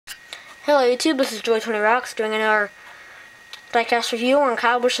Hello YouTube, this is Joy20Rocks doing another diecast review on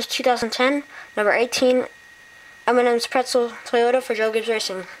Kyle Busch's 2010 number 18 M&M's Pretzel Toyota for Joe Gibbs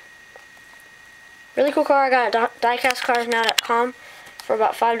Racing. Really cool car. I got it at diecastcarsnow.com for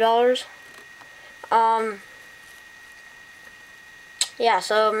about $5. Yeah,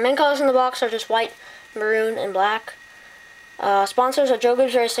 so main colors in the box are just white, maroon, and black. Sponsors are Joe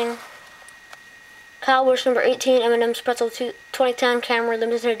Gibbs Racing, Kyle Busch number 18 M&M's Pretzel 2010 Camera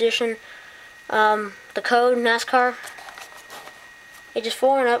Limited Edition, the code NASCAR, ages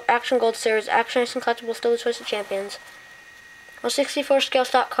 4 and up, Action Gold Series, Action Racing Collectibles, still the choice of champions, 1/64 scale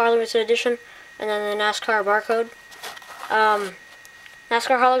stock car limited edition, and then the NASCAR barcode.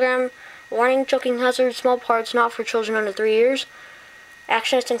 NASCAR hologram, warning, choking hazard, small parts, not for children under 3 years,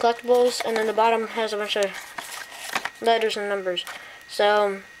 Action Racing Collectibles, and then the bottom has a bunch of letters and numbers.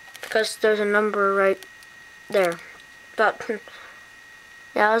 So because there's a number right there. About,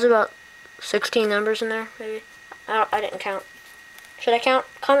 yeah, there's about 16 numbers in there, maybe. I didn't count. Should I count?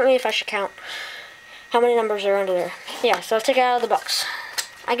 Comment me if I should count how many numbers are under there. Yeah, so let's take it out of the box.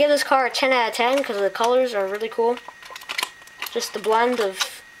 I give this car a 10 out of 10 because the colors are really cool. Just the blend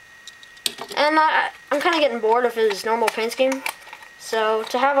of... And I'm kind of getting bored of his normal paint scheme. So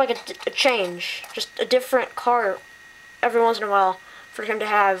to have like a change, just a different car every once in a while, for him to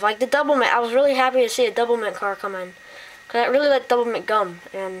have, like the double mint. I was really happy to see a double mint car come in, because I really like double mint gum,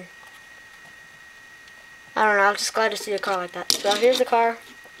 and I don't know, I'm just glad to see a car like that. So here's the car.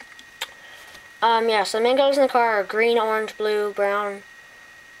 Yeah, so the main colors in the car are green, orange, blue, brown,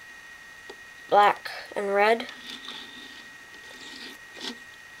 black, and red.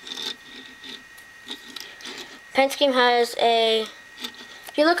 Paint scheme has a,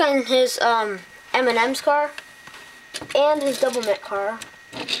 if you look on his M&M's car, and his double mint car.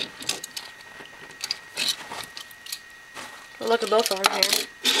 Look at both of them here.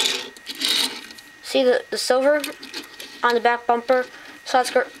 See the silver on the back bumper, side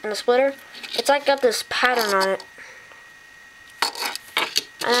skirt, and the splitter? It's like got this pattern on it.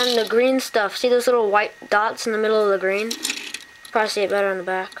 And the green stuff. See those little white dots in the middle of the green? Probably see it better on the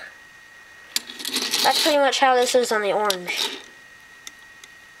back. That's pretty much how this is on the orange.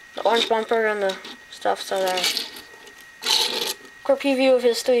 The orange bumper and the stuff's are there. Quick preview of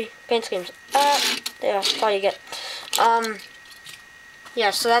his 3 paint schemes. Yeah, that's all you get. Yeah,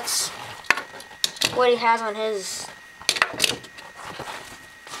 so that's what he has on his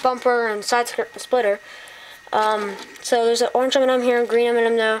bumper and side skirt and splitter. So there's an orange M&M here, green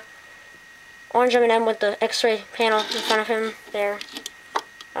M&M there. Orange M&M with the X-ray panel in front of him there.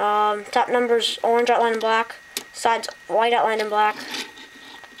 Top numbers orange outlined in black, sides white outlined in black.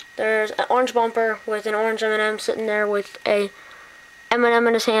 There's an orange bumper with an orange M&M sitting there with a M&M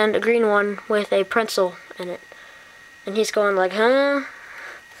in his hand, a green one with a pretzel in it. And he's going like, huh?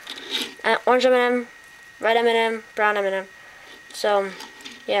 Orange M&M, red M&M, brown M&M. So,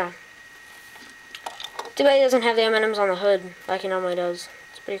 yeah. Too bad he doesn't have the M&Ms on the hood like he normally does.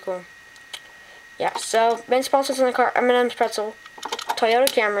 It's pretty cool. Yeah, so, main sponsors in the car, M&M's Pretzel, Toyota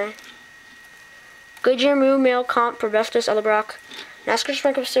Camry, Goodyear Moo Mail Comp for Bestus Elderbrock, NASCAR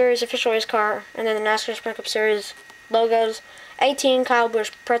Sprint Cup Series official race car, and then the NASCAR Sprint Cup Series logos, 18 Kyle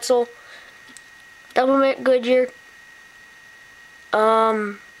Busch Pretzel, double mint Goodyear,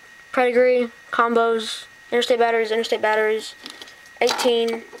 pedigree, combos, interstate batteries,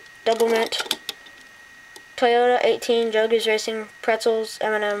 18, double mint, Toyota, 18, Joe Gibbs Racing, Pretzels,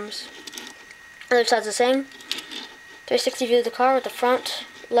 M&M's. Other side's the same. 360 view of the car with the front,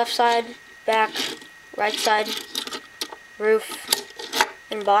 left side, back, right side, roof,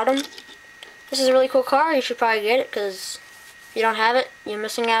 and bottom. This is a really cool car. You should probably get it, because if you don't have it, you're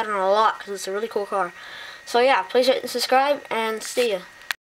missing out on a lot, because it's a really cool car. So yeah, please rate and subscribe, and see ya.